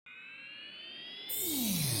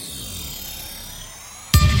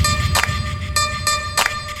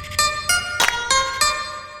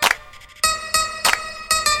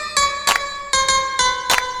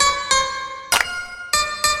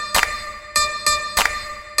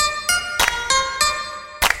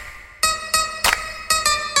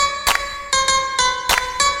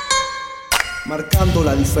Marcando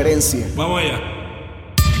la diferencia. Vamos allá.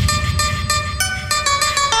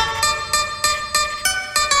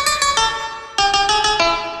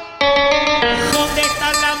 ¿Dónde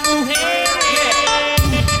están las mujeres?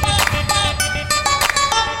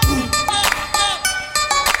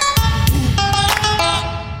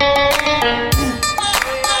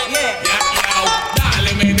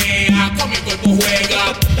 Dale, menea, con mi cuerpo juega.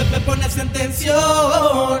 Me pones en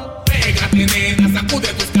tensión. Pégate, nena,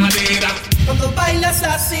 sacude tus caderas. Cuando bailas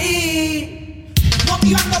así,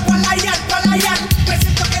 motivando por la yan,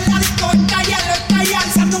 presiento que la disco está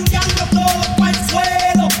alzando un llanto todo para el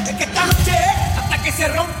suelo. Es que esta noche hasta que se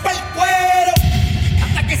rompa el cuero,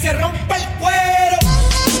 hasta que se rompa el cuero.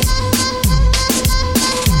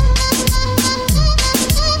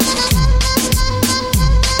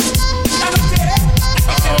 Esta noche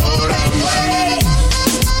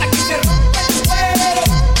hasta que se rompa el cuero,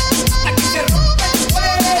 hasta que se rompa el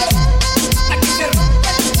cuero, hasta que se rompa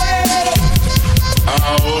el cuero.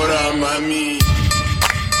 Ahora, mami.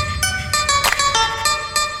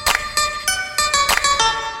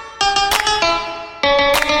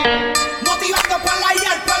 Motivando por la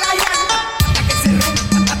yan, hasta que se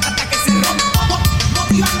rompa, hasta que se rompa.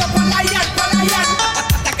 Motivando por la yan,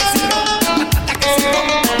 hasta que se rompa, hasta que se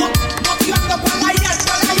rompa. Motivando por la yan.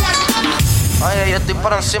 Oye, yo estoy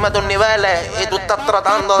por encima de tus niveles y tú estás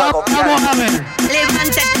tratando de copiar. Vamos a ver.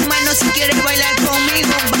 Levanta tu mano si quieres bailar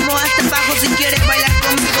conmigo. Vamos hasta abajo si quieres bailar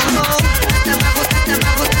conmigo. Hasta abajo, hasta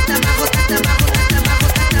abajo, hasta abajo, hasta abajo, hasta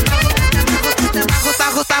abajo, hasta abajo, hasta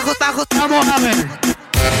abajo, hasta abajo, hasta abajo. Vamos a ver.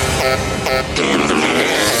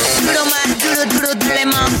 Duro más, duro, dale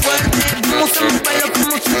más fuerte. Vamos a moverlo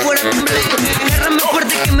como si fuera un blade. Agárrame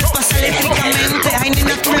fuerte que me pasa eléctricamente. Ay,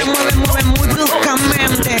 nena, tú le mueves muy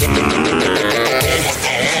bruscamente.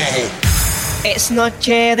 Es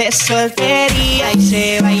noche de soltería y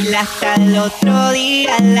se baila hasta el otro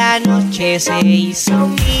día. La noche se hizo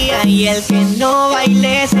mía y el que no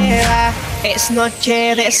baile se va. Es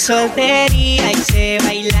noche de soltería y se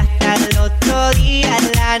baila hasta el otro día.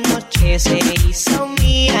 La noche se hizo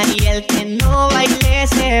mía y el que no baile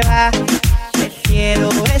se va. Prefiero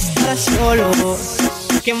estar solo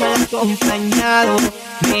que mal acompañado.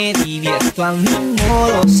 Me divierto a mi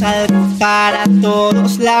modo, salgo para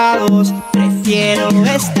todos lados. Prefiero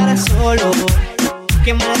estar solo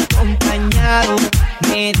que mal acompañado.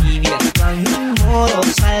 Me divierto a mi modo,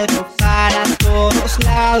 salgo para todos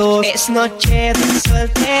lados. Es noche de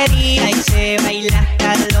soltería y se baila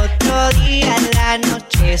hasta el otro día. La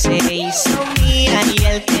noche se hizo mía y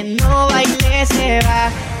el que no baile se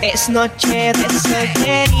va. Es noche de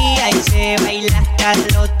soltería y se baila hasta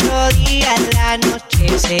el otro día. La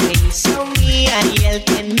noche se hizo mía y el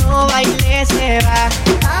que no baile se va.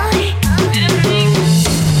 Ay,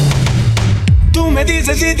 Tú me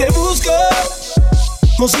dices si te busco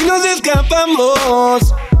o si nos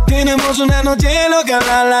escapamos. Tenemos una noche loca,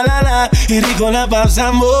 la, y rico la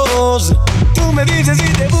pasamos. Tú me dices si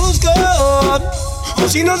te busco o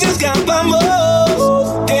si nos escapamos.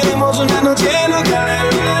 Tenemos una noche loca,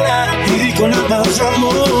 la, y rico la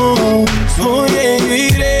pasamos. Oye, yo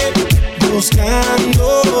iré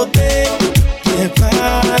buscándote.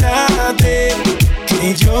 Prepárate,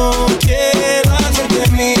 que yo quiero hacerte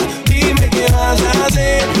mía. Dime qué vas a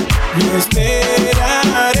hacer, no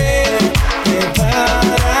esperaré.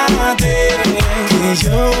 Prepárate, que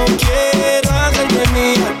yo quiero hacerte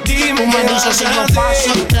mía. Dime qué vas a hacer. Si no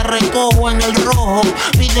paso, te recojo en el rojo.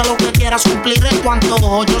 Pide lo que quieras, cumpliré tu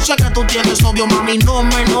antojo. Yo sé que tú tienes novio, mami, no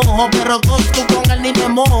me enojo. Pero tú con él ni me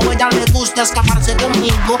mojo. Ella le gusta escaparse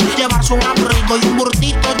conmigo, llevarse un abrigo y un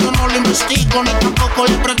burtito. Yo no lo investigo, ni tampoco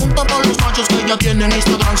le pregunto por los machos que ella tiene en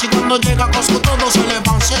Instagram. Si cuando llega a Costco todos se le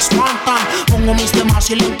van, se espantan. Pongo mis temas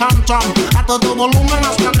y le encantan. A todo volumen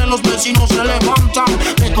hasta que los vecinos se levantan.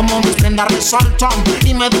 Ve como mis prendas resaltan.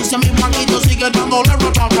 Y me dice mi blanquito sigue dándole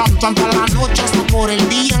rotatam. Tanta la noche hasta por el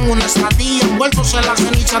día en una estadía. Envueltos en la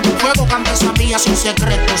ceniza de fuego que antes sabía sin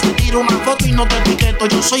secretos. Te tiro una foto y no te etiqueto.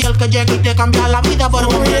 Yo soy el que llega y te cambia la vida por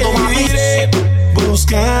completo, mami. Iré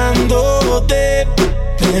buscándote.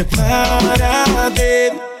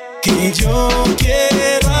 Prepárate, que yo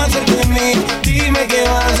quiero hacerte mí. Dime qué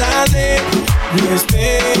vas a hacer, no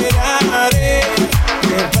esperaré.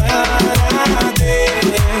 Prepárate,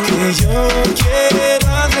 que yo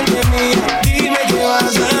quiero hacerte mí. Dime qué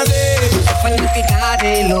vas a hacer.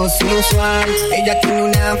 de lo sensual. Ella tiene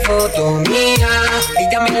una foto mía,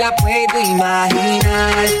 ella me la puedo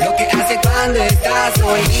imaginar. Lo que hace cuando está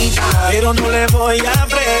solita, pero no le voy a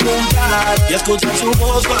preguntar. Y escuchar su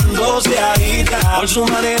voz cuando se agita, por su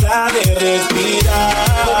manera de respirar.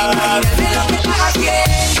 Puedo imaginarme lo que está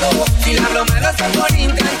haciendo. Si la broma no se pone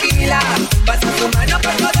intranquila, pasa su mano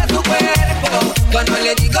por todo su cuerpo. Cuando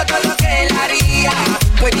le digo todo lo que él haría,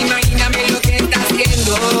 pues imagíname lo que está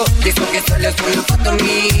haciendo. Y eso que solo es una foto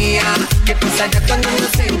mía. ¿Qué pasaría cuando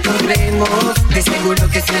nos encontremos? De seguro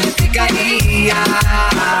que se le explicaría.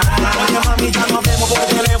 Oye mami, ya nos vemos por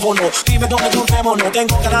teléfono. Dime dónde encontremos. No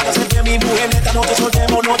tengo ganas de hacerte mi mujer. Neta, no te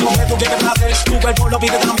soltemos. No, lo que tú quieres hacer, tu cuerpo lo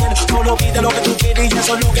pide también. Solo pide lo que tú quieres y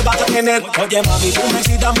eso es lo que vas a tener. Oye mami, tú me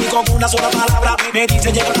excitas a mí con una sola palabra. Me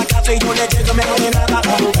dice llega a la casa y yo le llego menos de nada.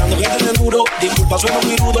 Buscando gente de duro, disculpa, sueno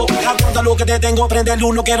muy rudo. Aguanta lo que te tengo, prende el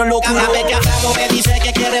uno, quiero locura. Cada vez que hablamos me dice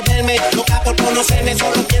que quiere verme. Loca por conocerme,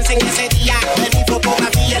 solo piensa en ese día. De mi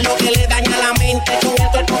fotografía es lo que le daña la mente. Con el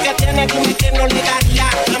cuerpo que tiene, dime que no le daría.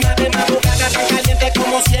 La madre madrugada tan caliente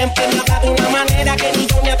como siempre. Me habla de una manera que ni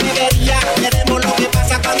yo me atrevería. Veremos lo que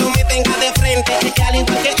pasa cuando me tenga de frente. Que al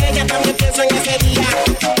igual que ella también pienso en ese día.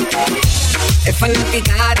 Es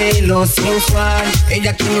fanática de lo sensual.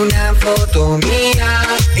 Ella tiene una foto mía,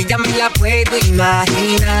 ella me la puedo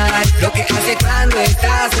imaginar. Lo que hace cuando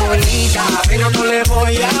está solita, pero no le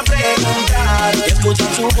voy a preguntar. Y escuchar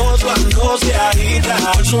su voz cuando se agita,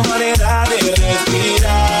 por su manera de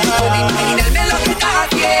respirar. Puedo imaginarme lo que está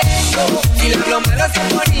haciendo. Si la broma no se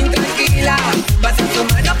pone intranquila, pasa su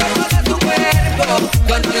mano por todo su cuerpo.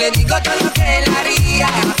 Cuando le digo todo lo que él haría,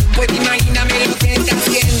 pues imagíname lo que está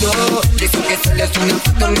haciendo. Eso que solo es una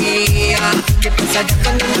foto mía. ¿Qué pasaría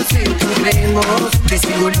cuando nos encontremos? De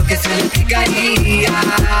seguro que se le explicaría.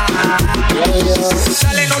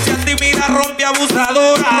 Dale, no seas tímida, rompe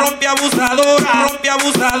abusadora, rompe abusadora, rompe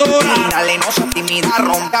abusadora. Dale, no seas tímida,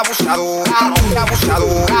 rompe abusadora, rompe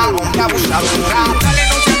abusadora, rompe abusadora. Dale,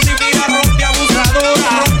 no seas tímida, rompe abusadora,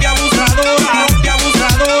 rompe abusadora, rompe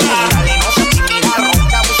abusadora. Dale, no seas tímida,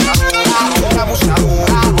 rompe abusadora, rompe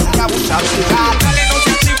abusadora, rompe abusadora. Dale, no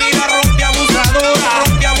seas tímida, rompe abusadora,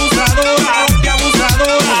 rompe abusadora, rompe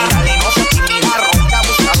abusadora. Dale, no seas tímida, rompe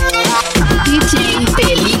abusadora. DJ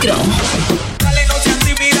Peligro. Dale, no seas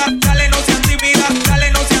tímida, dale, no seas tímida,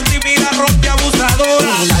 dale, no seas tímida, rompe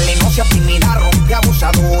abusadora. Dale, no seas tímida, rompe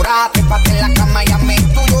abusadora. Trépate en la cama y hazme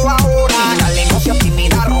tuyo ahora. Dale, no seas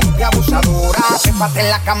tímida, rompe abusadora. Trépate en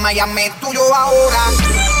la cama y hazme tuyo ahora.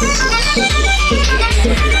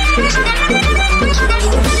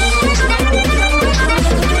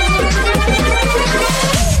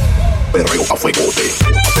 Perreo a fuegote,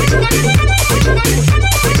 a fuegote, a fuegote,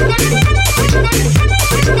 a fuegote, a fuegote,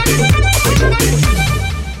 a fuegote,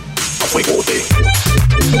 a fuegote.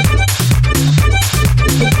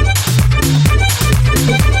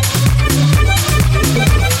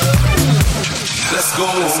 Let's go,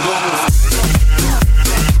 let's go.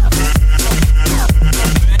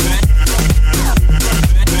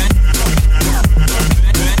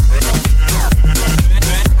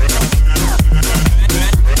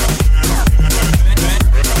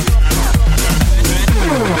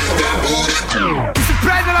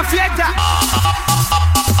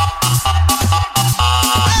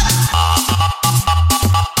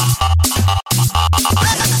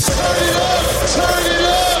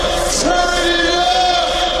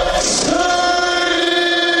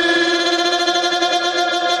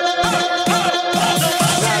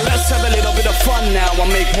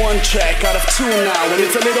 Track out of two now, and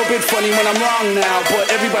it's a little bit funny when I'm wrong now, but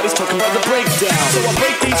everybody's talking about the breakdown. So I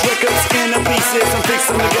break these records into pieces and fix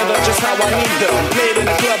them together just how I need them. Played in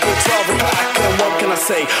the club at 12 o'clock, and what can I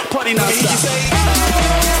say? Party non-stop.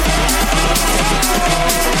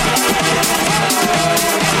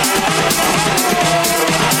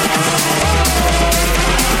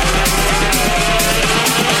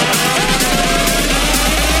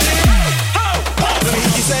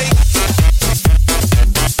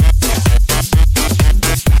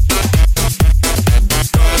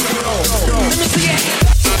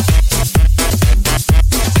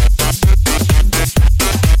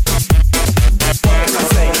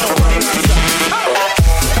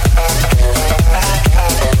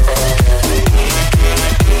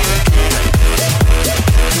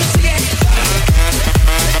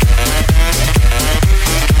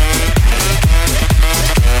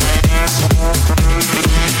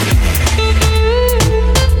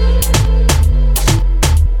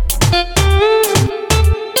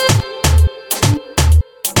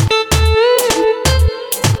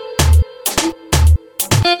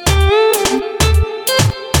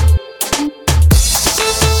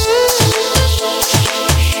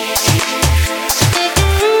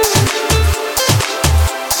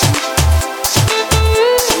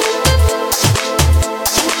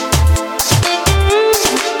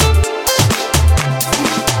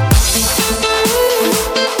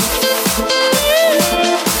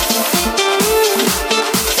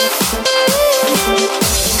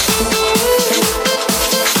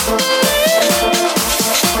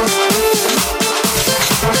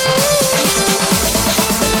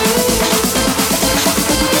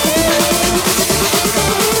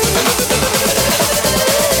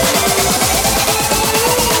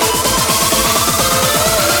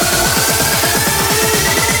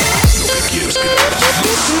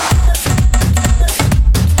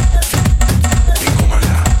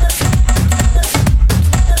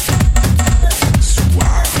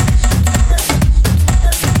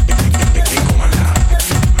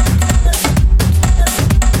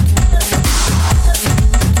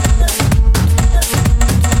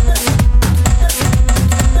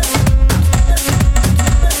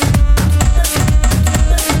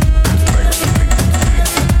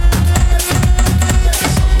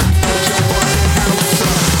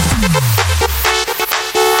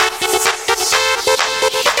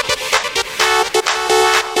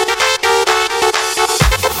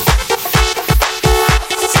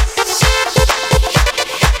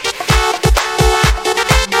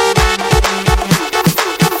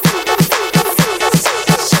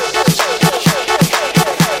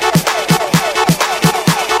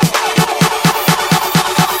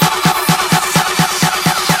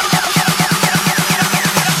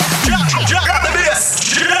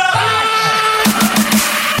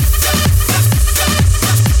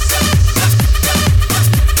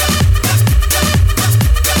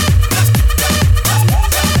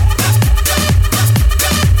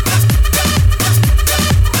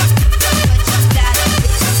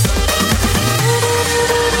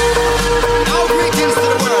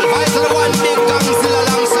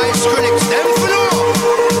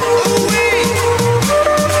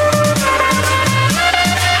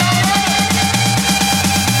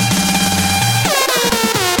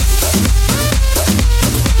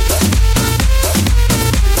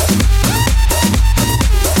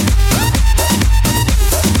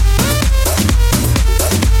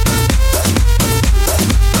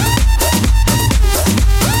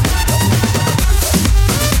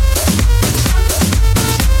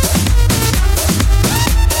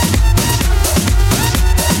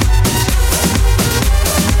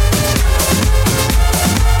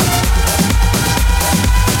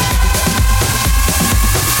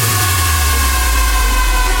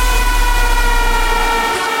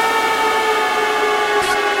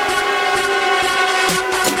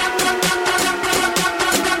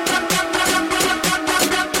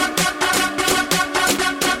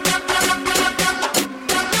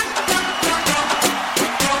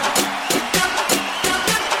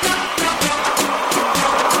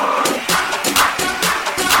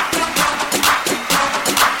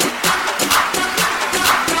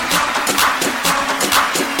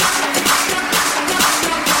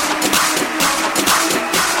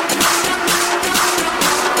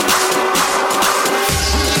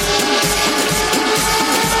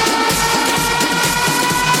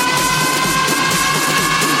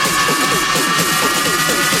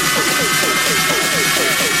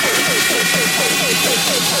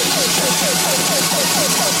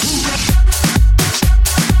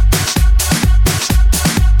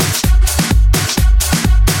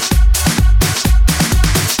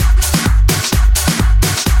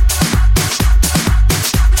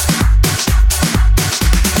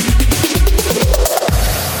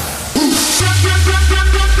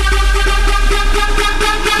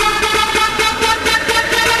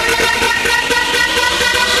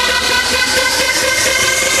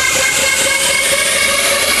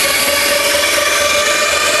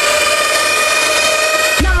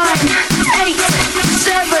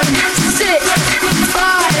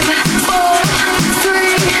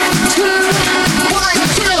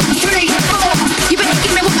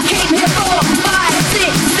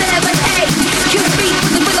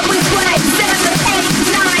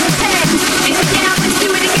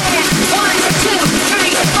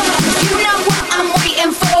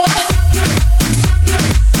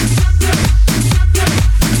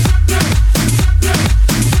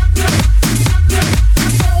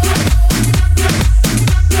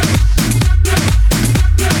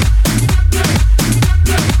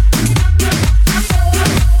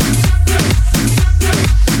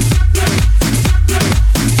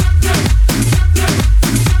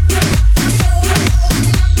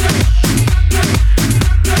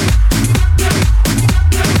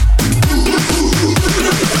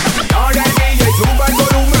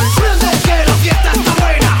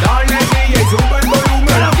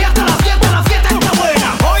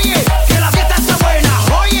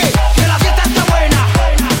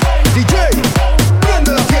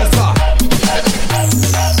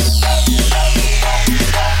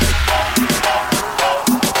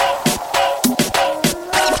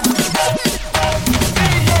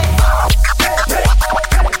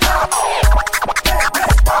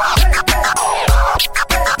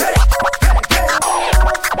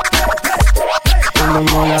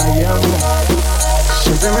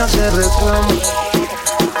 hablamos,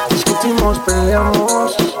 discutimos,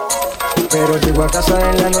 peleamos, pero llego a casa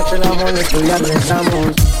en la noche, la molesto y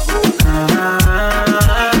arreglamos.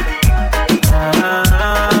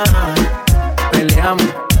 Peleamos,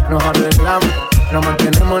 nos arreglamos, nos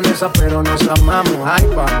mantenemos en esa, pero nos amamos. Ay,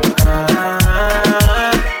 vamos.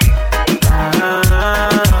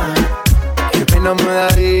 Qué pena me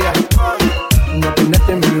daría no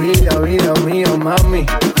tenerte en mi vida, vida mía, mami.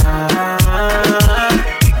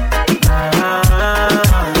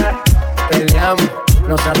 Peleamos,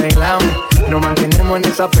 nos arreglamos, nos mantenemos en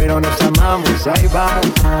esa, pero nos amamos. Ahí vamos.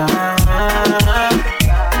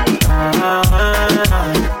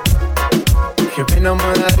 Qué pena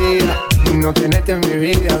me daría no tenerte en mi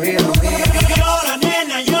vida, vida mía. Llora,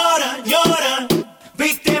 nena, llora, llora.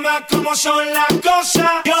 Viste más cómo son las cosas.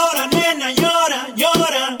 Llora, nena, llora,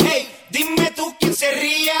 llora. Hey, dime tú quién se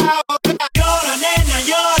ríe ahora. Llora, nena,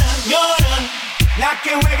 llora, llora. Las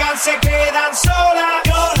que juegan se quedan solas.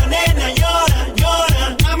 Llora, nena, llora,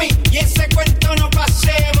 llora. Mami, y ese cuento no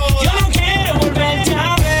pasemos. Yo no quiero volverte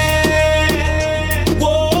a ver.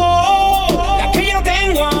 Wow, la que yo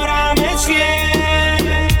tengo ahora me siente.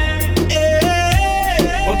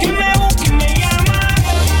 Porque me busca y me llama.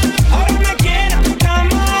 Ahora me quiere otra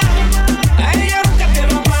más. A ella nunca te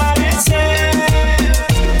va a parecer.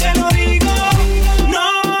 Te lo digo. No,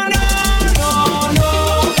 no, no, no.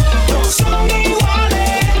 No son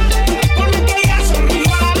iguales. Por lo que ellas son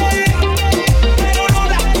rivales. Pero no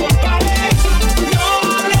las compares. No,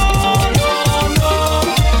 no, no, no.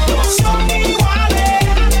 No son iguales.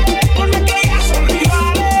 Por lo que ellas son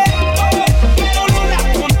rivales. Pero no las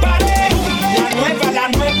compares. La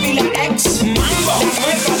nueva y la ex. Mambo.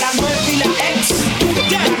 La nueva y la ex.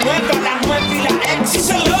 La nueva y la ex.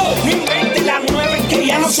 Díselo. No inventes la nueva, es que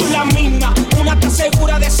ya no son las mismas. Una está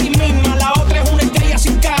segura de sí misma, la otra es una estrella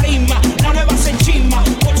sin carisma. La nueva se chisma,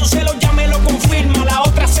 por su celo ya me lo confirma. La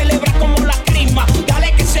otra celebra como la crisma.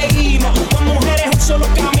 Dale que seguimos, con mujeres un solo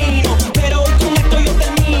camino. Pero hoy con esto yo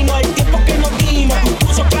termino. El tiempo que nos dimos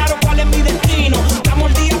puso claro cuál es mi destino. Estamos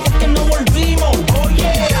al día porque no volvimos.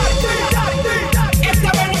 Oye,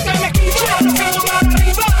 esta vez no te me quito. No quedo más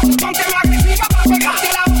arriba. Ponte más agresiva para pegarte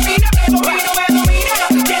a la bocina. Te domino, me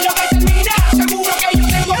domina. Que es lo que termina. Seguro que yo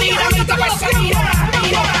tengo dinamita para salir.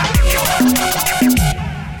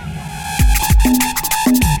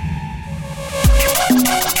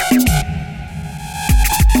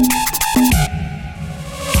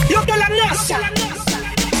 Los de la NASA.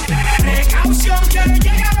 Precaución que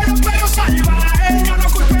llegan los perros salvajes. No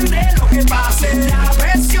nos culpen de lo que pase. La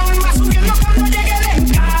presión va subiendo cuando llegue el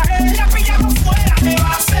encaje. La pillamos fuera de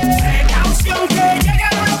base. Precaución que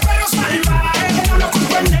llegan los perros salvajes. No nos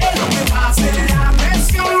culpen de lo que pase. La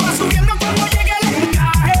presión va subiendo cuando llegue el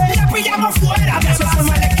encaje. La pillamos fuera de base. Se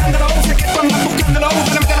forma el escándalo. Sé que tú andas buscándolo.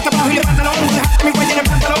 Te le metes hasta abajo y levántalo. Dejaste mi cuello en el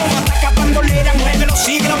pantalón. Ataca bandolera, muévelo,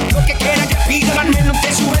 síguelo. Lo que quiera que pida, al menos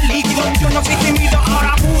te sube el líquido. Yo no fui tímido,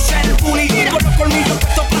 ahora abusa el bully. Con los colmillos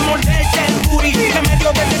puestos para morderte el booty. En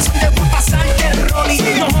medio del desorden por pasarte el rolly.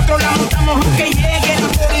 Nosotros la montamos aunque llegue la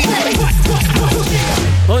poli.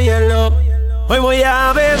 Óyelo, hoy voy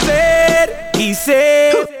a beber y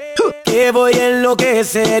sé que voy a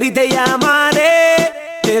enloquecer y te llamaré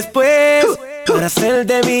después para hacer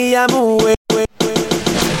de mi amor.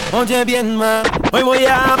 Oye bien, ma, hoy voy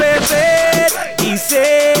a beber y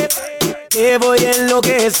sé que voy a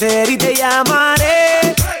enloquecer y te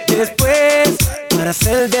llamaré después para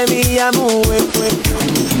hacer de mi amor.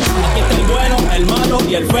 Aquí está el bueno, el malo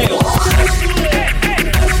y el feo.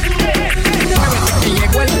 Que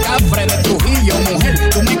llegó el cafre de Trujillo, mujer,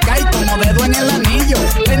 tú me caes como dedo en el anillo.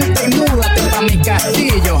 Vente y múdate pa' mi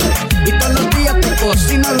castillo y todos los días te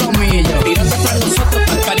cocino lo mío. Tirando tras nosotros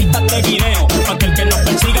tan caritas de guineo, pa' que el que nos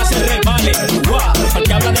persiga se resbale. Guau, pa'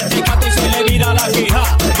 que habla de tecato y se le vira la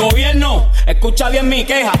queja. Gobierno, escucha bien mi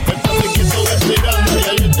queja. Que estoy esperando,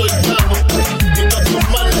 ya yo estoy claro. Y no son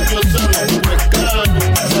malas, yo solo me esclavo.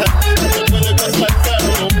 Se puede costar caro,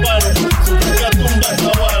 no paro. Su tumba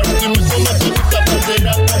acabaron. Si me tomas te gusta,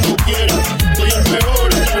 perderás como quieras. Soy el mejor,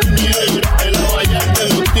 el negra. El abayante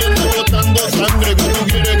los tiene botando sangre. Que tú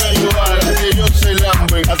quieres que yo haga, que ellos se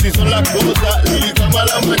lamben. Así son las cosas, lírica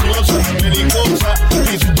mala mañosa, medicosa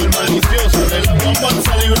y super maliciosa. De la guampa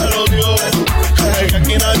se libra los dios. Que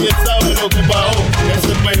aquí nadie sabe lo que pasó. Que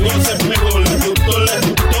se pegó, le gustó.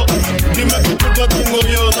 Dime qué culpa tengo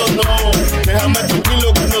yo, no. Déjame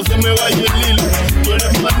tranquilo que no se me vaya el hilo. Tú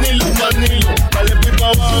eres manilo. Dale pipa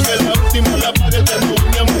abajo que la última la pague. Te voy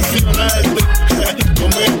a emocionarte.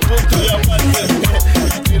 Come el punto y aparte.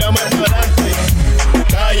 Tírame para adelante.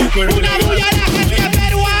 Calle, pero una bulla a la gente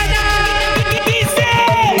peruana. Dice: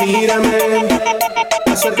 mírame,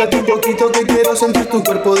 hace Acércate un poquito que quiero sentir tu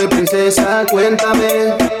cuerpo de princesa.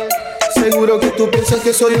 Cuéntame, seguro que tú piensas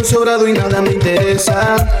que soy un sobrado y nada me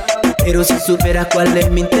interesa. Pero si supieras cuál es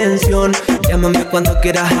mi intención, llámame cuando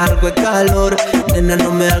quieras algo de calor. Nena,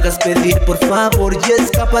 no me hagas pedir, por favor, y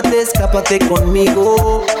escápate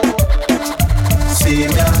conmigo. Si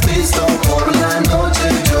me has visto por la noche,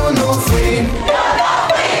 yo no fui.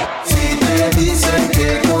 Si te dicen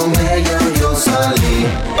que con ella yo salí,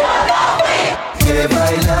 que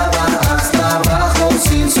bailaba hasta abajo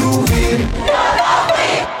sin subir.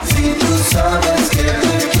 Si tú sabes que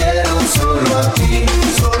te quiero solo a ti,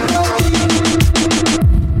 solo a ti.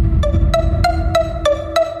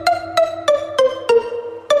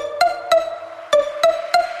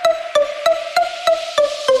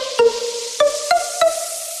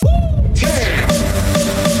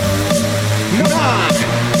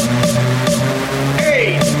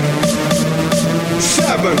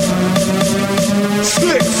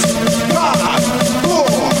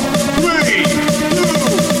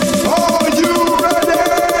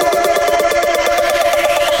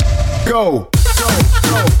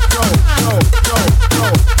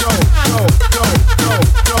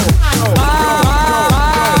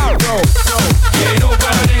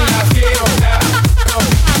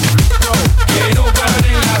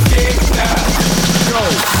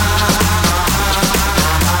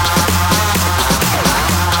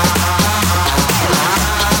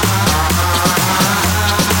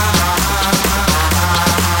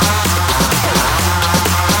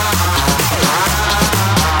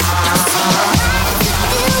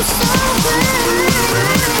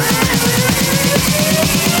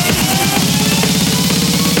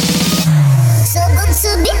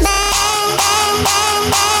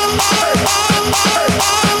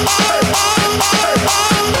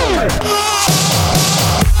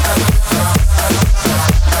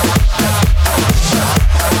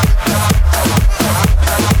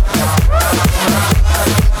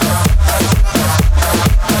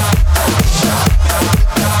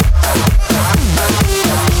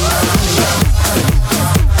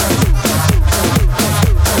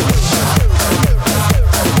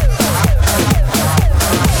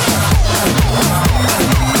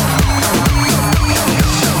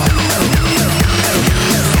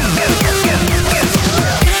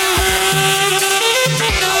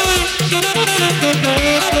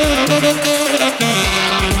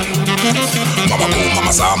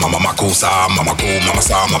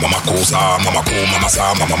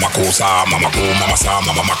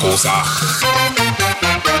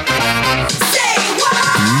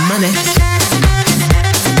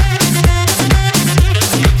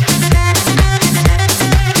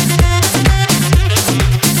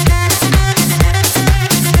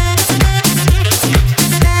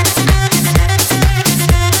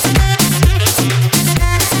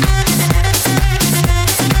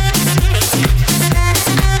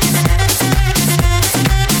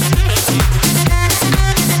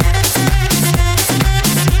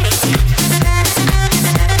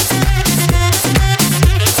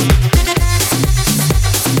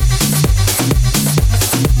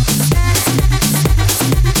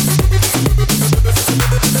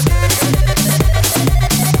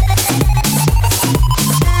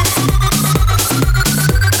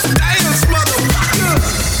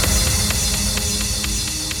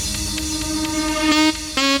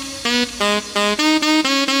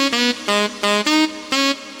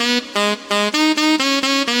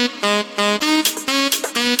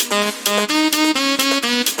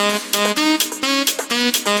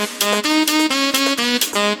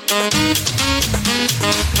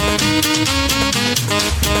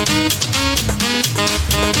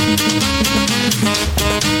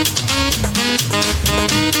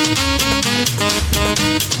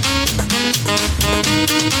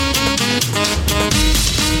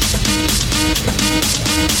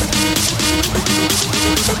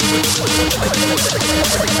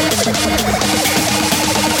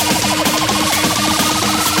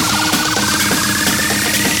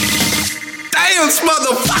 Dance,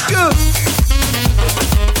 motherfucker!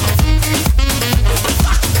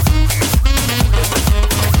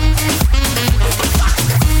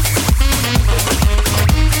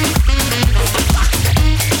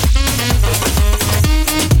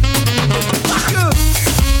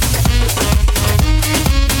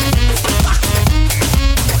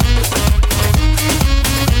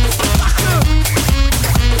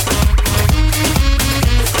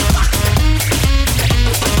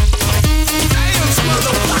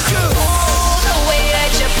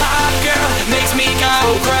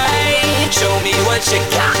 what you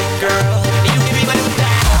got, girl. You give me what you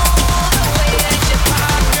got. The way that you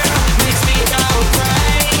pop, girl, makes me go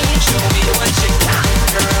crazy.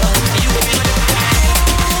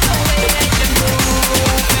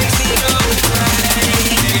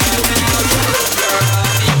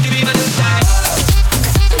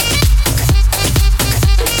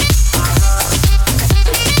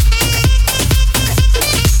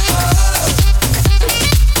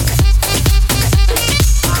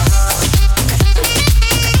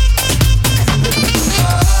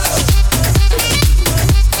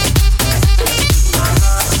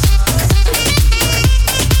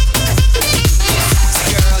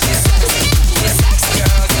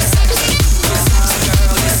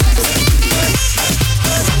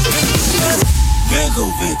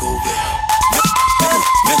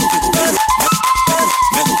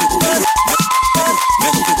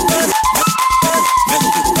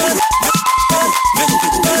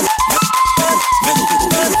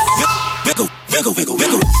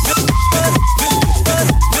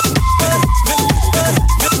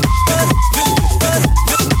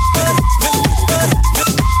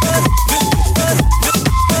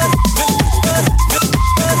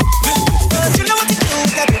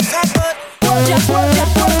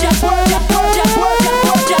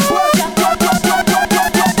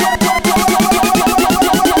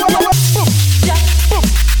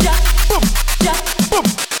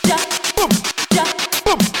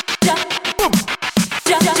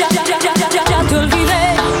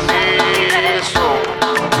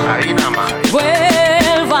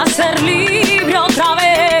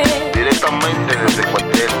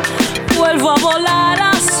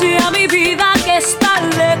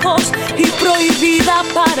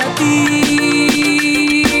 Para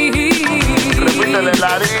ti. Repítele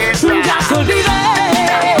la risa. Ya te olvidé.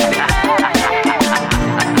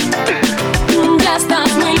 Ya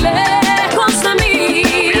estás muy lejos de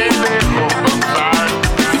mí.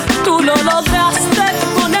 Tú lo lograste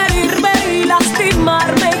con herirme y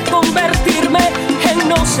lastimarme y convertirme en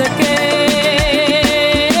no sé qué.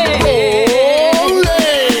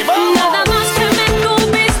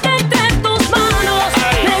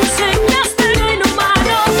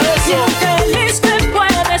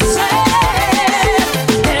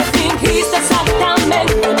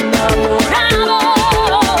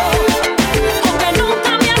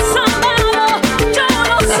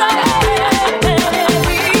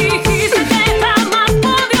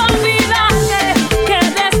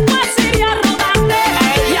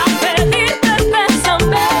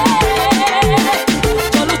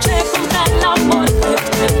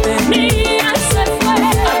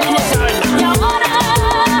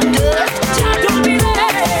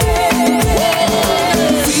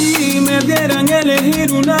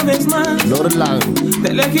 Te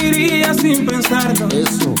elegiría sin pensarlo.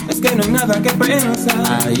 Eso. Es que no hay nada que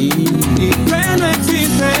pensar. Ahí. Y que no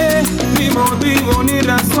existe ni motivo ni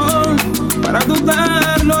razón para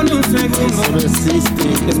dudarlo ni un segundo. Eso no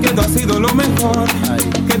existe. Es que tú has sido lo mejor. Ay.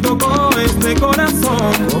 Que tocó este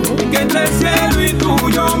corazón. Y que entre el cielo y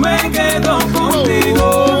tuyo me quedo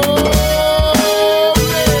contigo.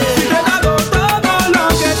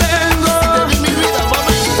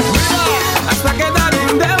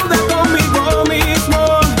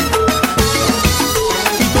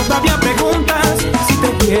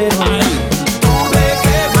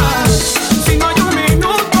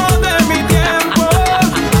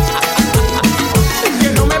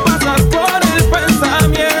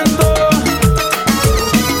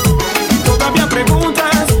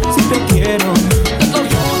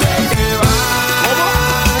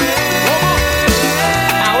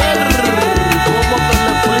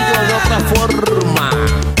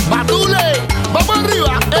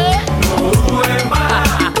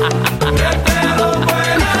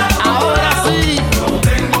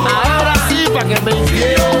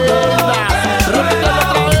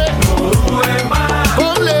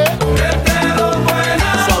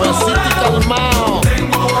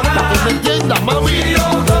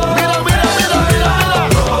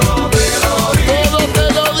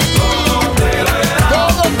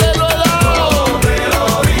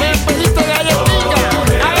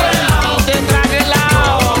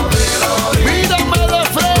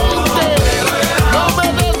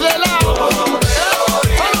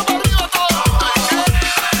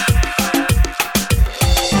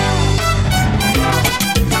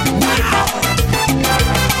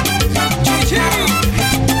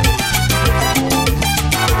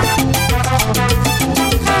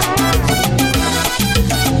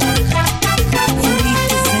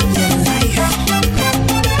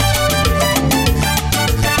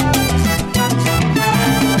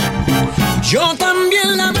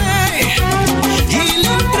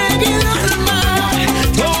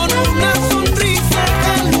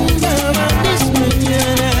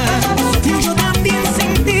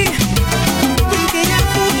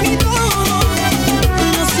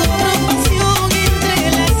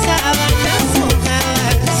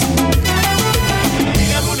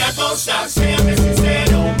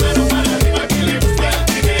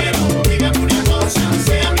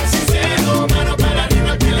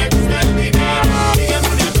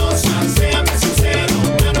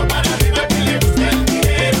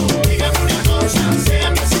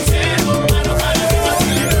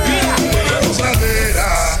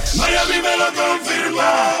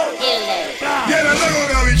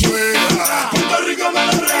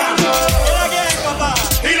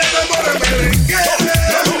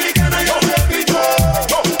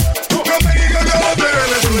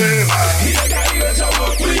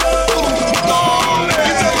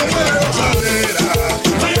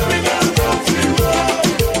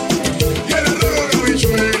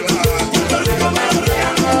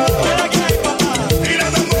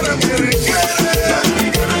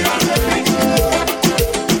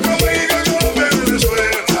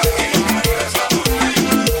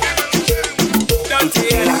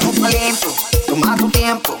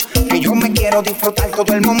 quiero disfrutar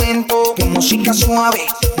todo el momento. Con música suave,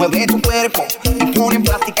 mueve tu cuerpo y pone en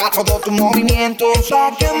práctica todo tu movimiento.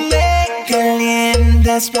 Pa' que me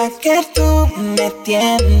calientas, pa' que tú me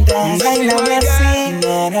tientas. Bailame así,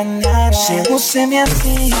 nara, nara. Sedúceme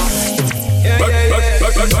así.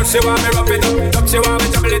 She want me wrap it up, she want me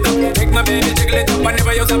juggle it up. Take my baby, jiggle it up,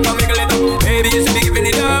 whenever you stop, wiggle it up. Baby, you should be giving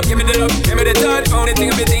it up, give me the love, give me the touch. Only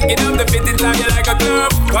thing I be thinking of, the fit inside you like a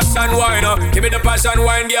glove. Passion wine, give me the passion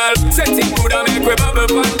wine, girl. Setting good and make we bubble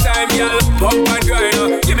one time, girl. Pump and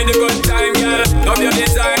grind, give me the good time, girl. Love your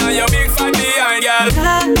design and your big fat behind, girl.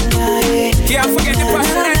 Can't forget the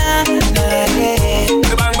passion,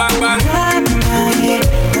 the bang, bang, bang.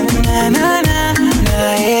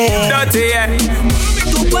 Dirty, yeah.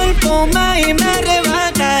 Tu cuerpo me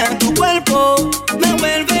arrebata, tu cuerpo me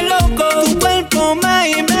vuelve loco. Tu cuerpo me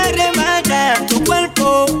arrebata, tu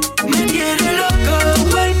cuerpo me tiene loco. Tu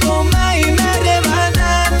cuerpo me arrebata,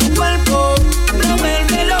 tu cuerpo me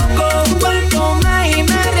vuelve loco. Tu cuerpo me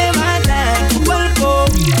arrebata, tu cuerpo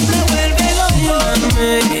me vuelve loco.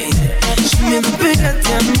 Si me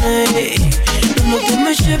pegaste a mí, no te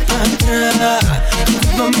me eches para atrás. Tu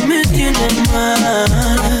cuerpo me tiene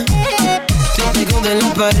mal. Te pego de la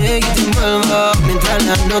pared y te envuelvo mientras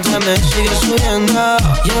la nota me sigue subiendo.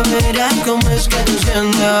 Ya verás cómo es que tú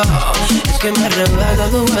siendo. Es que me arrebata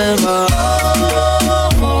tu cuerpo.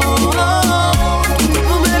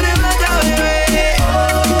 Cómo me arrebata, bebé.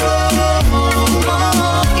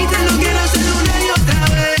 Y te lo quiero hacer una y otra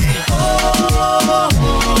vez.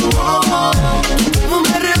 Cómo me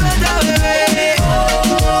arrebata, bebé.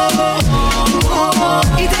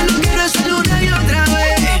 Y te lo quiero hacer una y otra vez.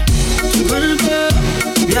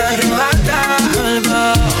 Me arrebata,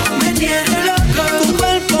 me tiene loco. Tu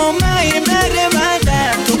cuerpo me arrebata,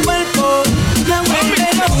 tu cuerpo me vuelve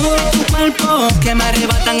loco. Tu cuerpo que me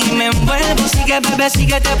arrebatan y me envuelvo. Sigue, bebé,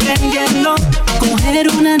 síguete aprendiendo. Coger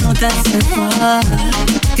una nota sensual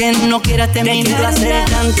que no quieras terminar de hacer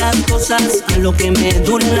tantas cosas. A lo que me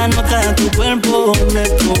dure la nota, tu cuerpo me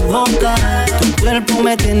provoca. Tu cuerpo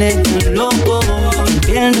me tiene tan loco.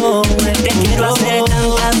 Entiendo, te quiero hacer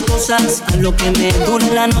tantas cosas. A lo que me dure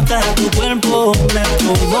la nota, tu cuerpo me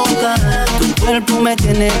provoca. Tu cuerpo me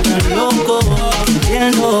tiene tan loco.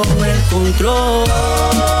 Entiendo el control.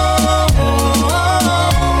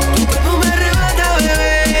 Tu cuerpo me arrebata,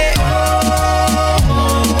 bebé.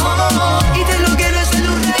 Y te lo quiero hacer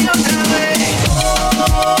una y otra vez.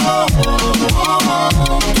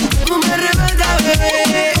 Tu cuerpo me arrebata,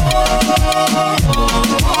 bebé.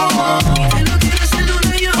 Y te lo quiero hacer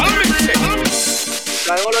una y otra vez.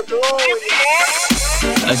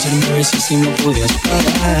 Ayer me besas y no podías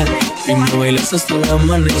parar y me bailas hasta el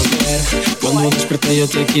amanecer. Cuando desperté yo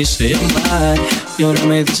te quise llamar y ahora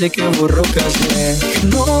me dice que borró casé. Que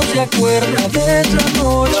no te acuerdas de esa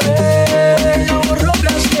noche. Yo borró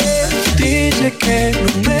casé. Dice que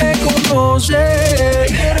no me conoce.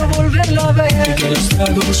 Quiero volverla a ver. Y que los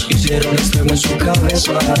tragos hicieron estrago en su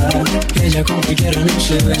cabeza. Que ella con cualquiera no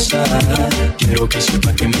se besa. Quiero que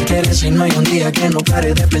sepa que me interesa y no hay un día que no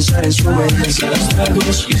pare de pensar en su belleza. Los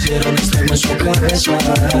tragos hicieron estrago en su cabeza.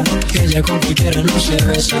 Que ella con cualquiera no se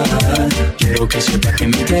besa. Quiero que sepa que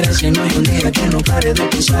me interesa y no hay un día que no pare de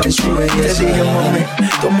pensar en su belleza. Te dije, mami,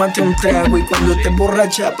 tómate un trago y cuando estés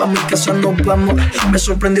borracha pa' mi casa nos vamos. Me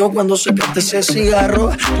sorprendió cuando sacaste ese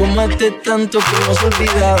cigarro. Tómate tanto que no se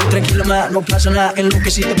olvidado. Tranquila, ma, no pasa nada.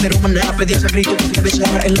 Enloqueciste pero maná. Pedías a grito que te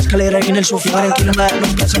besara en la escalera y en el sofá. Tranquila, ma, no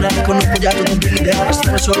pasa nada. Conozco ya tu debilidad.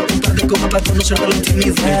 Estar solo un par de copas para conocer la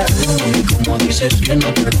intimidad. Como dices que no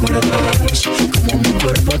te acuerdas, como mi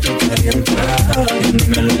cuerpo te calienta.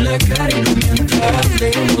 Dímelo en la cara y no mientas.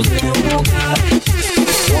 Dejemos de jugar.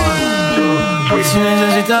 Si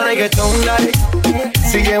necesitas reggaetón, dale.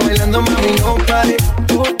 Sigue bailando, mami, no pare.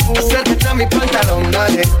 Acércate a mi pantalón,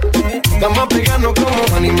 dale. Vamos a pegarnos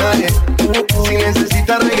como animales. Si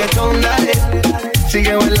necesitas reggaetón, dale.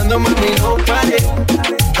 Sigue bailando, mami, no pare.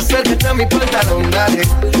 Acércate a mi pantalón, dale.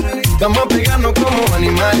 Vamos a pegarnos como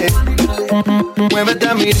animales. Muévete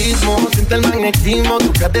a mi ritmo, siente el magnetismo.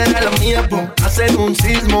 Tu cadera es la mía, pum, hacer un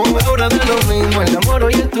sismo. Ahora de lo mismo, el amor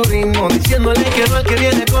y el turismo. Diciéndole que no es que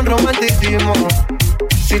viene con romanticismo.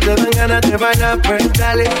 Si te dan ganas de bailar, pues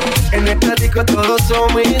dale. En esta disco todos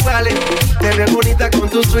somos iguales. Te ves bonita con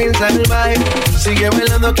tu swing salvaje. Sigue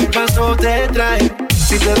bailando, ¿qué paso te trae?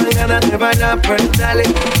 Si te dan ganas de bailar, pues dale.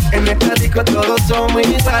 En esta disco todos somos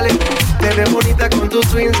iguales. Te ves bonita con tu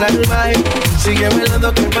swing salvaje. Sigue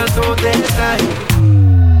bailando, ¿qué paso te trae?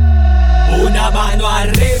 Una mano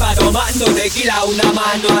arriba tomando tequila, una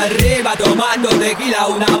mano arriba tomando tequila,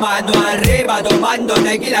 una mano arriba tomando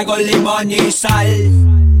tequila con limón y sal,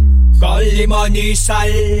 con limón y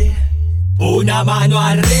sal. Una mano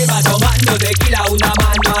arriba tomando tequila, una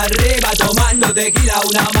mano arriba tomando tequila,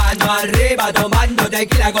 una mano arriba tomando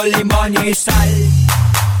tequila con limón y sal,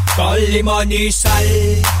 con limón y sal.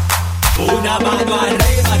 Una mano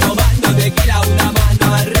arriba tomando tequila, una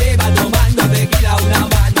mano arriba tomando tequila, una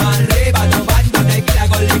mano arriba tomando tequila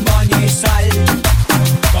con limón y sal,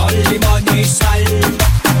 con limón y sal.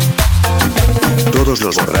 Todos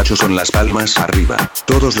los borrachos son las palmas arriba.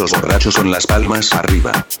 Todos los borrachos son las palmas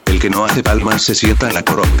arriba. El que no hace palmas se sienta en la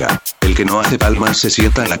coronga. El que no hace palmas se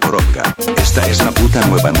sienta en la coronga. Esta es la puta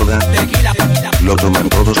nueva moda. Lo toman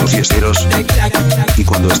todos los fiesteros. Y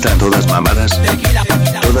cuando están todas mamadas,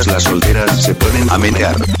 todas las solteras se ponen a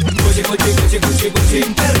menear.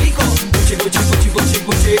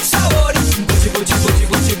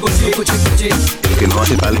 El que no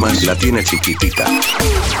hace palmas la tiene chiquitita.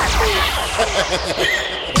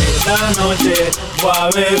 Esta noche voy a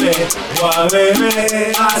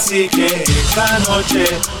beber, así que esta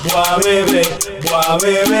noche voy a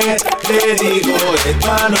beber, te digo,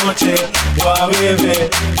 esta noche voy a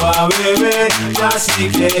beber, así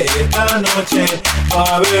que esta noche voy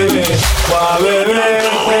a beber,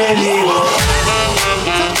 te digo.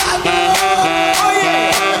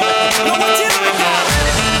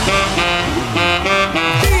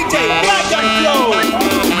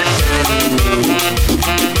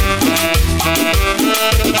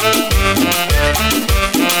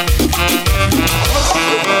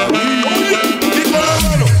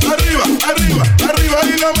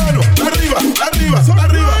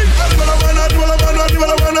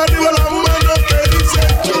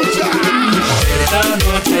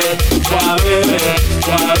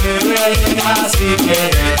 Así que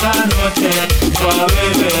esta noche voy a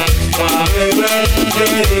beber, te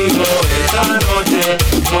digo, esta noche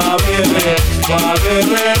voy a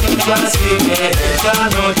beber, así que esta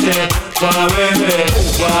noche voy a beber,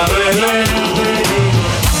 te digo.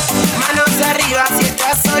 Manos arriba si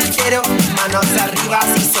estás soltero, manos arriba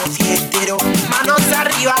si sos fiestero, manos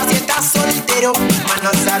arriba si estás soltero,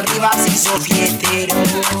 manos arriba si sos fiestero.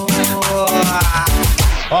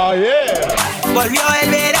 Oh yeah. Volvió el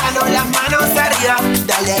verano, las manos arriba,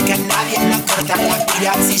 dale que nadie nos corta la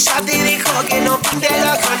pila. Si ya te dijo que no pinte el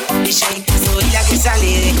ojón, DJ, soy la que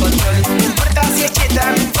sale de control. No importa si es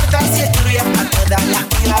cheta, no importa si es turbia, a todas las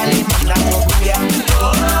pibas les mandamos cumbia.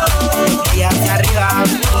 Y hacia arriba,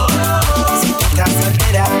 si tú estás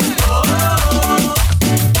soltera.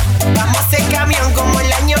 Vamos en camión como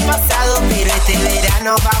el año pasado, pero este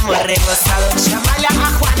verano vamos regozados. Llámala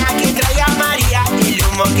a Juana que traiga a María, el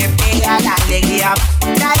humo que pega la alegría,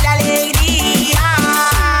 da la alegría.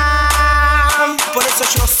 Por eso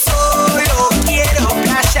yo solo quiero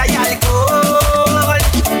playa y alcohol,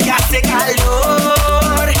 que hace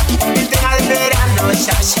calor, el tema del verano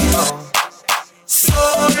ya llegó.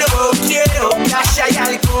 Solo quiero playa y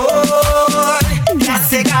alcohol, que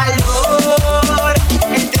hace calor,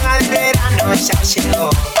 el tema del verano ya llegó.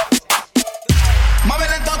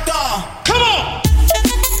 Muévele todo, come on.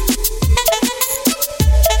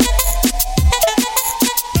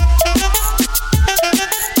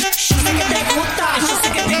 Yo sé que te gusta, yo sé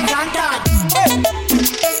que te encanta.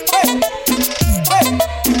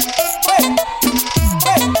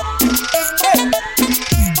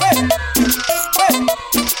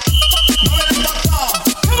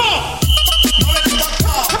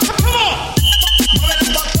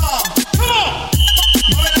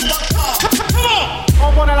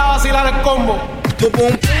 Tu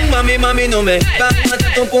pum pum, mami, mami, no me va a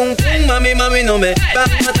matar. Tu pum pum, mami, mami, no me va a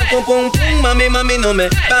matar. Tu pum pum, mami, mami, no me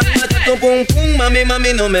va a matar. Tu pum pum, mami,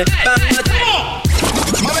 mami, no me va a matar.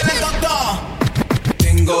 Muévele todo.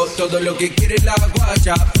 Tengo todo lo que quiere la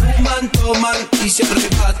guaya, fuman, toman y se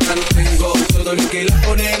arrebatan. Tengo todo lo que la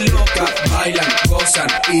pone loca, bailan, gozan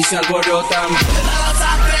y se alborotan. Las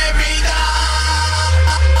atrevidas.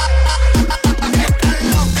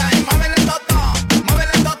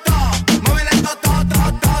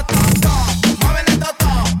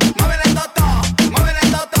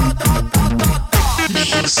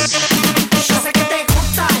 Yo sé que te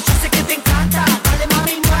gusta, yo sé que te encanta. Dale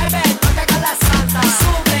mami, mueve, no te hagas la santa.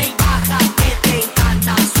 Sube y baja, que te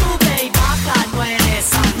encanta. Sube y baja, no eres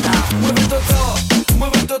santa. Mueve todo,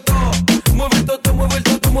 mueve todo, mueve todo, mueve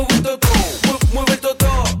todo, mueve todo, mueve todo,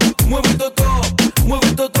 mueve todo,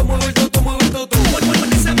 mueve todo, mueve todo, mueve todo.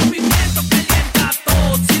 Con ese movimiento calienta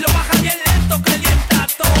todo. Si lo baja bien lento, calienta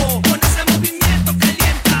todo. Con ese movimiento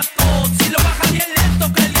calienta todo. Si lo baja bien lento,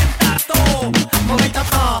 calienta todo. Mueve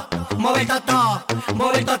todo, mueve todo,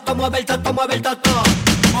 mueve todo, mueve todo, mueve todo.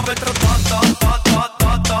 Mueve todo, todo, todo, todo,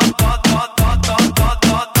 todo, todo, todo,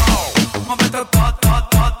 todo, todo. Mueve todo, todo, todo,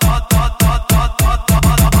 todo, todo, todo, todo,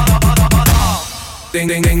 todo.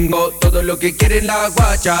 Tengo todo lo que quieren la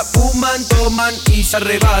guacha. Fuman, toman y se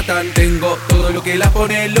arrebatan. Tengo todo lo que la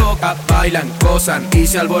pone loca. Bailan, gozan y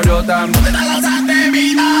se alborotan. ¿Dónde están las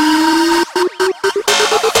actividades?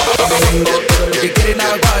 Tengo todo lo que quieren la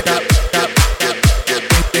guacha.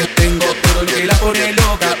 Tengo todo lo que la pone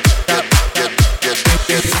loca.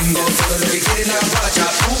 Tengo todo lo que quieren la guacha.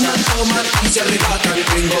 Fuman, toman y se arrebatan.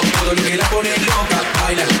 Tengo todo lo que la pone loca.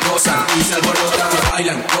 Bailan, gozan y se alborotan.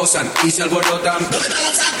 Bailan, gozan y se alborotan. ¿Dónde están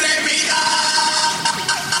las atrevidas?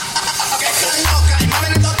 Que están locas y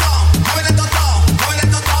mueven el totón. Mueven el totón. Mueven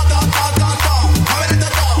el totón, totón. Mueven el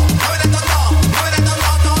totón. Mueven el totón. Mueven el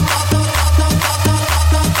totón,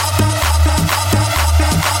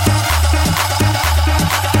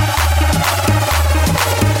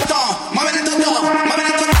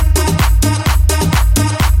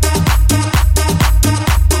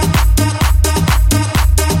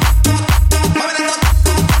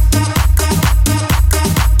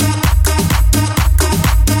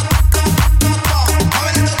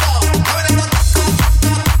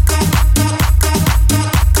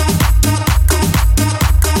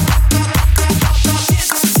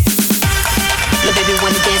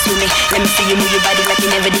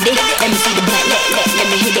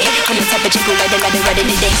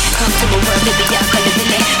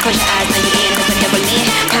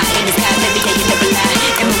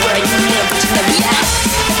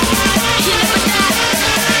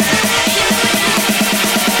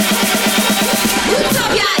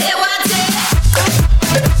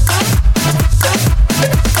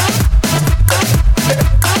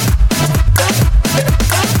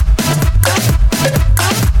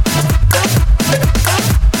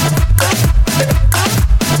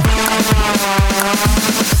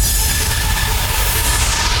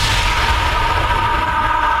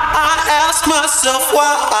 myself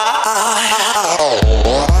why.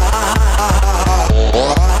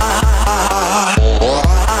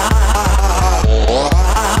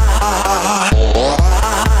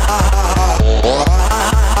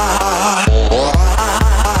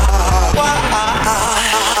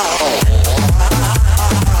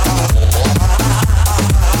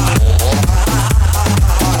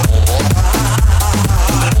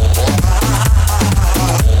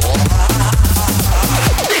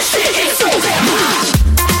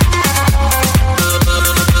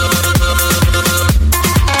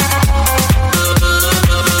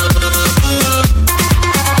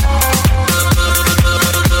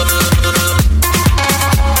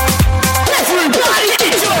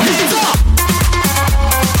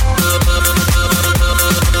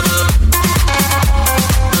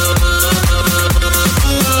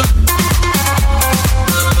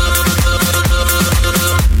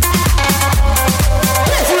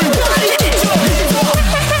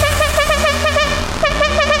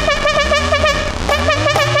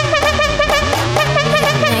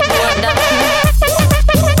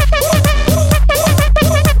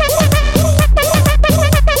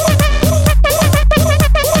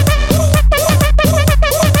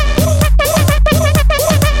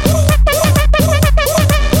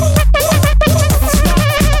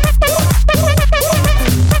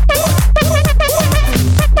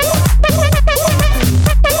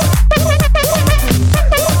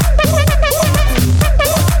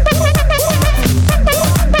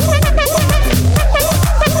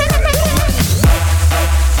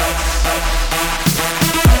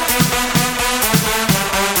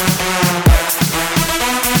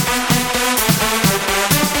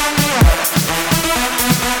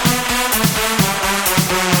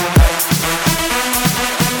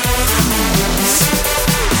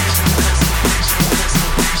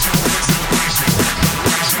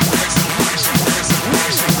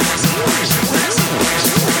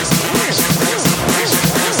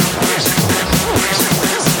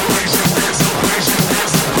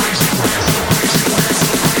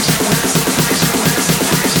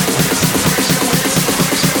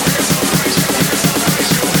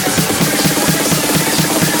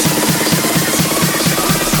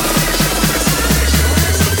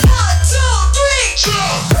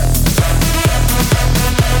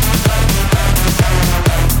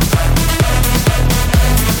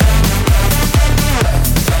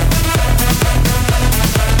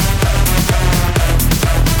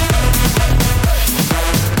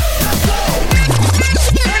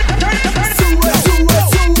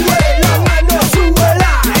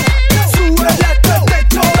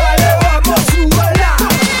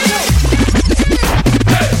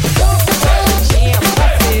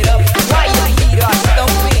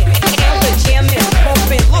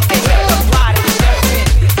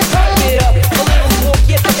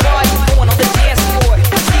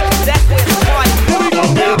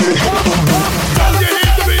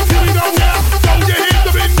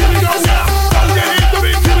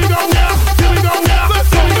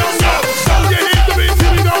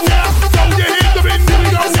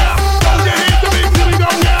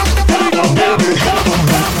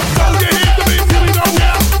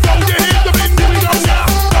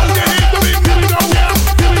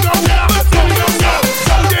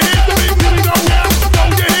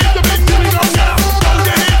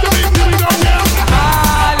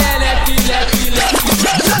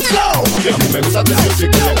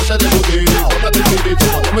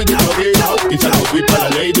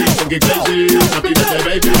 get crazy. Happy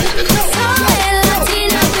birthday, baby.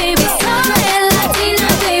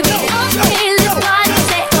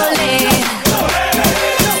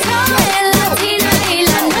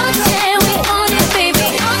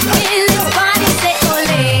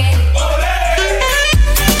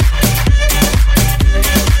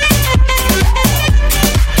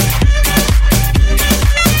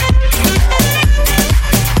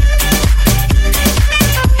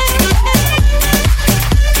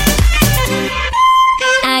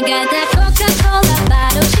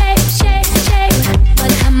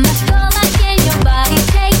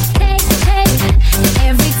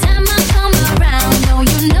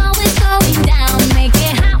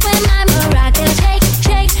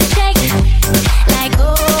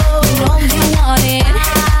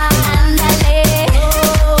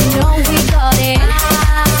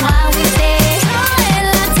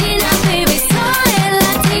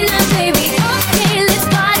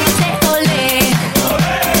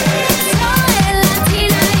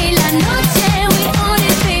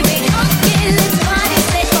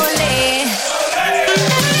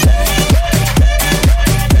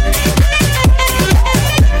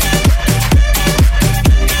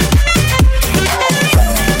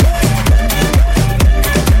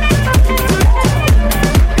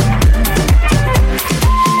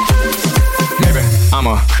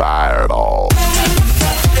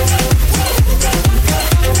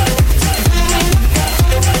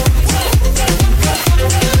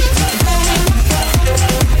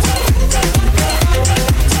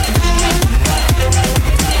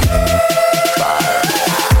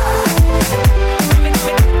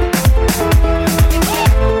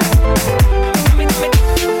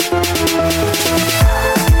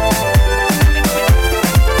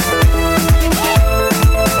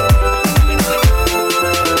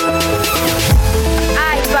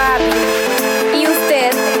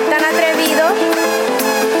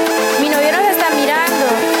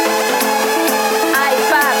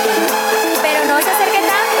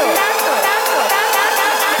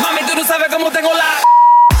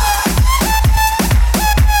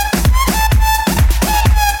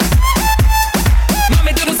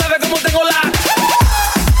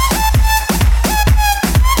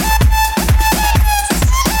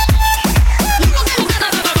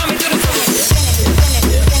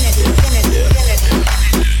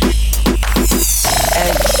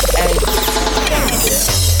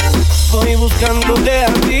 buscándote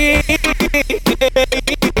a ti.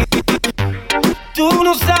 Tú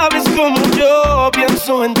no sabes cómo yo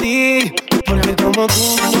pienso en ti, porque como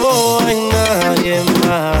tú no hay nadie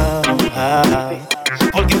más.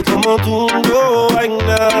 Porque como tú no hay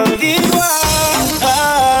nadie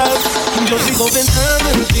más. Yo sigo pensando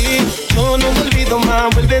en ti, yo no te olvido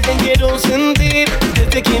más, vuelve, te quiero sentir.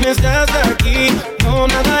 Desde que no estás aquí, no,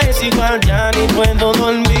 nada es igual, ya ni puedo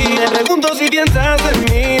dormir. Me pregunto si piensas en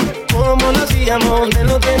mí, cómo lo hacíamos, me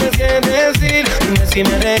lo tienes que decir. Dime si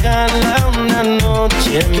me regala una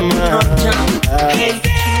noche más.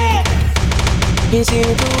 Y si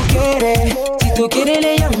tú quieres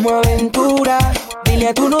le llamo aventura. Dile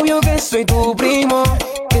a tu novio que soy tu primo,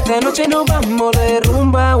 que esta noche nos vamos de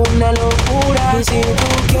rumba, una locura. Y si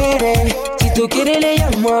tú quieres le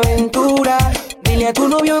llamo aventura. Dile a tu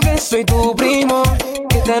novio que soy tu primo,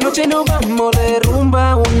 que esta noche nos vamos de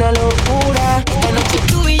rumba, una locura. Esta noche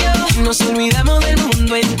tú y yo nos olvidamos del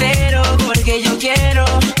mundo entero, porque yo quiero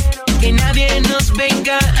que nadie nos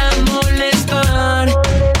venga a molestar.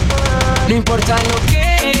 No importa lo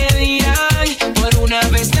que dirán, por una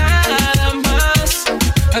vez nada más.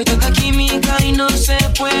 Hay tanta química y no se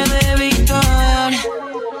puede evitar.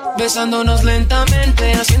 Besándonos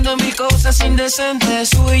lentamente, haciendo mil cosas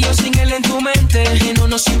indecentes. Tú y yo sin él en tu mente. Que no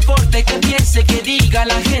nos importe que piense, que diga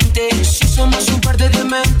la gente. Si somos un par de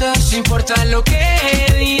dementes. No importa lo que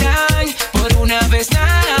dirán, por una vez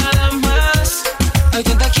nada más. Hay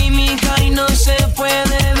tanta química y no se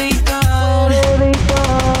puede evitar.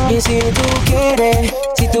 Y si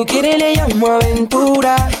tú quieres le llamo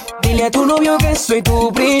aventura. Dile a tu novio que soy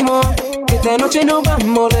tu primo, que esta noche nos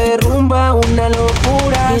vamos de rumba, una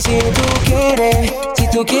locura. Y si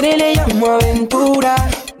tú quieres le llamo aventura.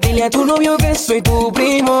 Dile a tu novio que soy tu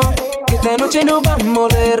primo, que esta noche nos vamos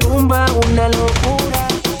de rumba, una locura.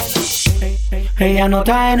 Ella no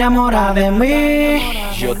está enamorada de mí,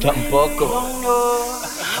 yo tampoco,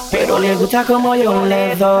 pero le gusta como yo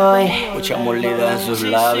le doy. mucha molida en sus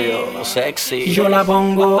labios, sexy. Yo la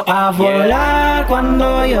pongo a volar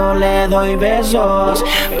cuando yo le doy besos,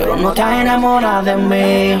 pero no está enamorada de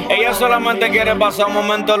mí. Ella solamente quiere pasar un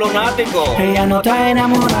momento lunático. Ella no está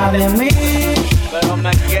enamorada de mí, pero me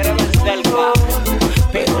quiere ver cerca.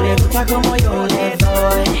 pero le gusta como yo le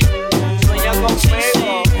doy.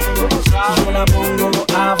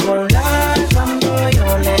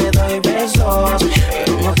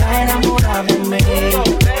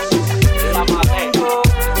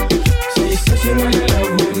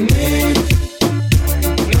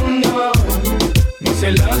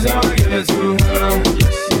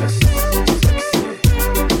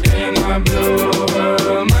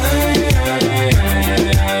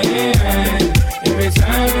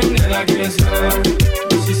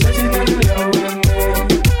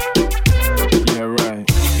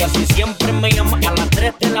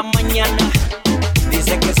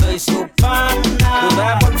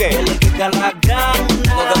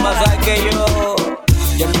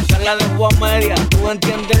 la dejo a media, tú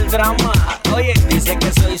entiendes el drama. Oye, dice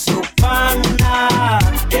que soy su pana,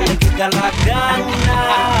 que le quita la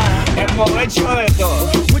gana. Hemos hecho de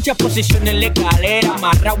todo, muchas posiciones en la escalera,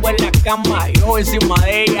 amarrado en la cama, yo encima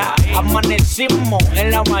de ella. Amanecimos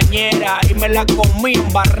en la bañera y me la comí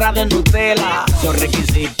en barra de Nutella. Son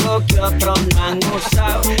requisitos que otros no han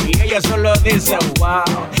usado y ella solo dice wow.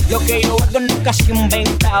 Lo que yo hago nunca se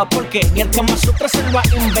inventa, porque ni el Kama Sutra se lo ha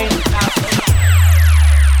inventado.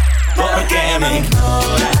 Porque me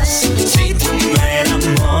ignoras si tú me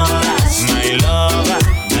enamoras. My lover,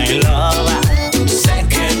 sé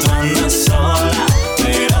que tú andas sola,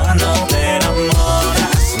 pero no te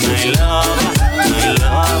enamoras. My lover,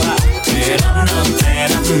 pero no te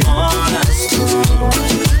enamoras. Tú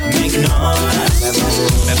me ignoras.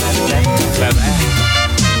 Bebé.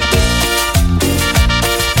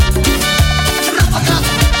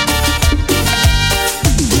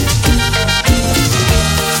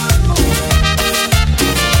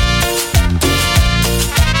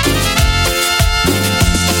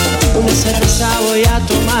 Una cerveza voy a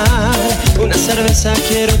tomar, una cerveza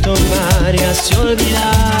quiero tomar y así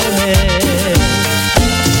olvidarme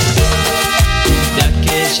de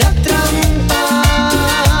aquella trampa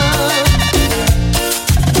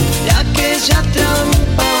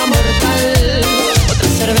mortal. Otra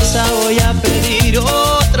cerveza voy a pedir,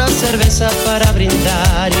 otra cerveza para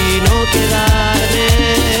brindar y no quedarme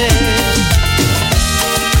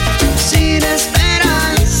sin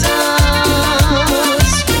esperanza.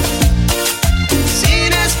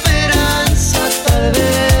 Tal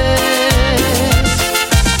vez,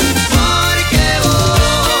 porque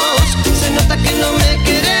vos se nota que no me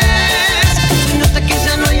querés, se nota que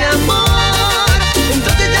ya no hay amor,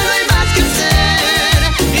 entonces ya no hay más que hacer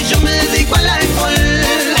y yo me dedico al alcohol.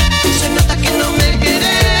 Se nota que no me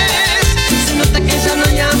querés, se nota que ya no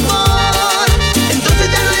hay amor, entonces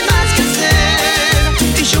ya no hay más que hacer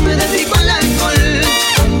y yo me dedico al alcohol.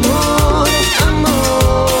 Amor, amor.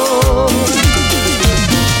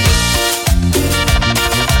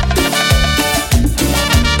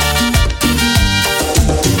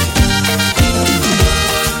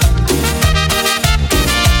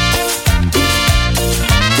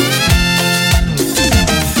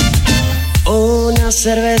 Una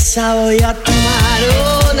cerveza voy a tomar,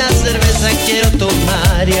 una cerveza quiero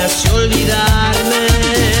tomar y así